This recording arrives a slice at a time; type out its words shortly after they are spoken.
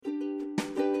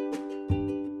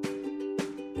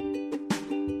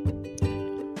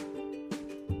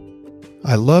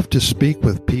I love to speak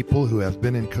with people who have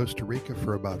been in Costa Rica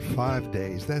for about 5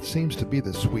 days. That seems to be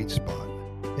the sweet spot.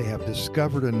 They have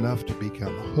discovered enough to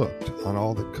become hooked on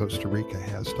all that Costa Rica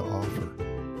has to offer.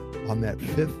 On that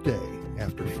 5th day,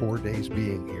 after 4 days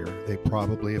being here, they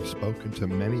probably have spoken to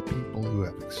many people who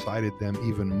have excited them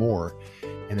even more.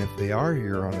 And if they are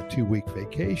here on a 2-week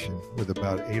vacation with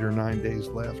about 8 or 9 days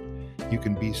left, you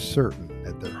can be certain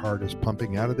that their heart is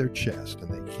pumping out of their chest and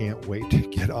they can't wait to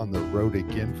get on the road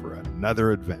again for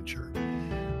another adventure.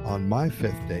 On my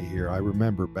 5th day here, I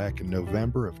remember back in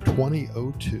November of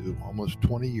 2002, almost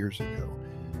 20 years ago,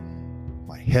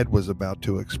 my head was about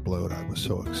to explode. I was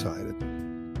so excited.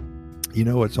 You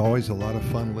know, it's always a lot of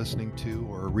fun listening to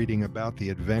or reading about the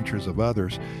adventures of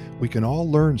others. We can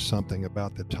all learn something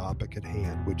about the topic at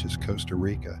hand, which is Costa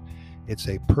Rica. It's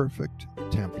a perfect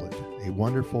template, a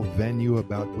wonderful venue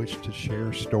about which to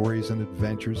share stories and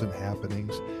adventures and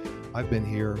happenings. I've been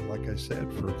here, like I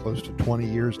said, for close to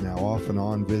 20 years now, off and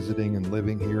on visiting and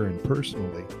living here, and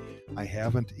personally, I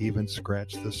haven't even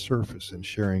scratched the surface in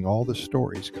sharing all the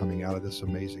stories coming out of this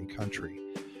amazing country.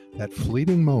 That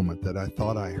fleeting moment that I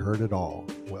thought I heard it all,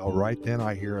 well, right then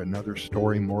I hear another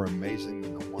story more amazing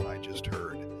than the one I just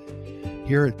heard.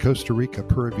 Here at Costa Rica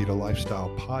Pura Vida Lifestyle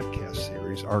podcast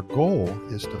series, our goal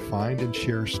is to find and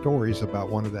share stories about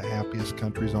one of the happiest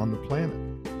countries on the planet.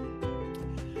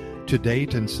 To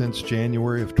date, and since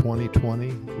January of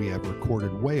 2020, we have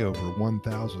recorded way over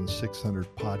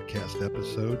 1,600 podcast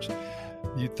episodes.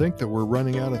 You'd think that we're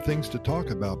running out of things to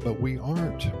talk about, but we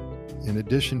aren't. In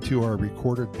addition to our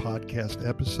recorded podcast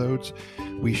episodes,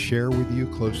 we share with you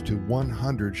close to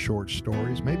 100 short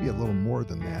stories, maybe a little more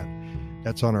than that.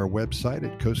 That's on our website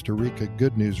at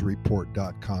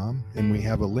CostaRicaGoodNewsReport.com, and we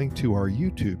have a link to our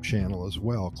YouTube channel as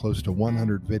well, close to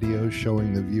 100 videos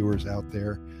showing the viewers out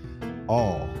there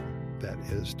all that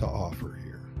is to offer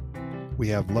here. We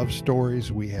have love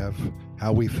stories, we have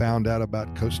how we found out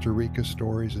about Costa Rica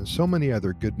stories, and so many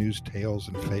other good news tales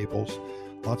and fables,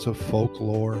 lots of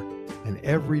folklore, and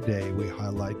every day we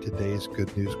highlight today's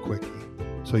Good News Quickie.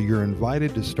 So you're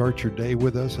invited to start your day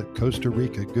with us at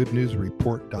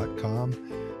CostaRicaGoodNewsReport.com.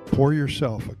 Pour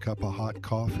yourself a cup of hot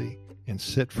coffee and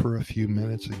sit for a few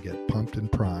minutes and get pumped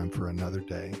and primed for another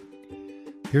day.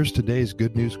 Here's today's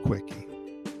Good News Quickie.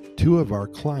 2 of our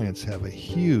clients have a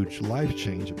huge life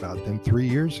change about them 3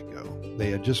 years ago. They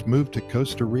had just moved to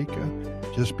Costa Rica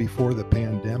just before the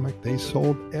pandemic. They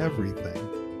sold everything.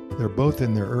 They're both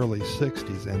in their early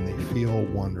 60s and they feel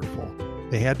wonderful.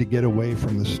 They had to get away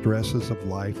from the stresses of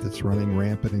life that's running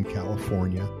rampant in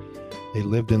California. They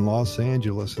lived in Los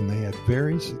Angeles and they had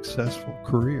very successful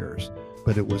careers,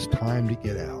 but it was time to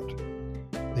get out.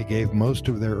 They gave most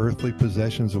of their earthly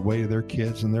possessions away to their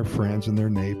kids and their friends and their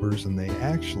neighbors, and they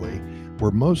actually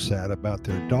were most sad about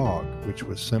their dog, which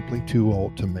was simply too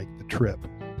old to make the trip.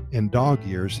 In dog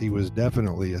years, he was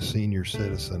definitely a senior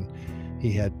citizen.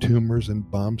 He had tumors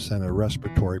and bumps and a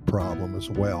respiratory problem as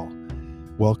well.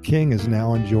 Well, King is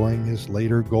now enjoying his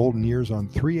later golden years on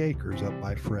 3 acres up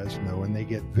by Fresno, and they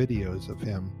get videos of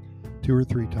him 2 or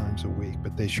 3 times a week,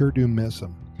 but they sure do miss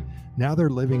him. Now they're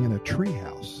living in a tree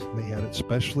house. They had it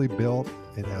specially built.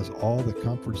 It has all the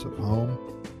comforts of home.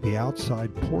 The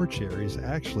outside porch area is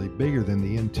actually bigger than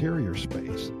the interior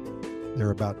space.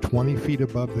 They're about 20 feet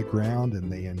above the ground,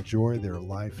 and they enjoy their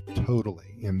life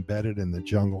totally embedded in the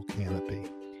jungle canopy.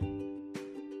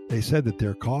 They said that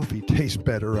their coffee tastes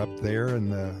better up there in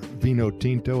the Vino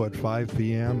Tinto at 5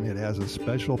 p.m. It has a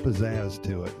special pizzazz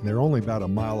to it. And they're only about a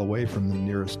mile away from the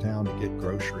nearest town to get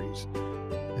groceries.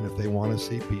 And if they want to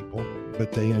see people,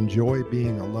 but they enjoy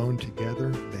being alone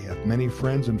together. They have many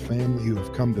friends and family who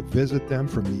have come to visit them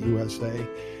from the USA,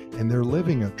 and they're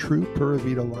living a true Pura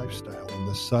Vida lifestyle in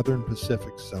the southern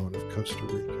Pacific zone of Costa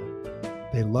Rica.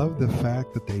 They love the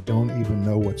fact that they don't even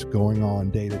know what's going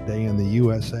on day to day in the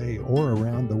USA or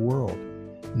around the world.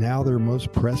 Now their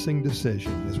most pressing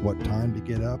decision is what time to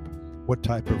get up, what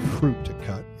type of fruit to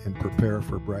cut and prepare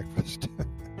for breakfast,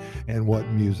 and what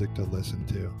music to listen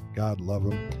to. God love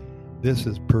them. This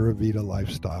is Pura Vida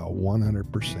Lifestyle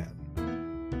 100%.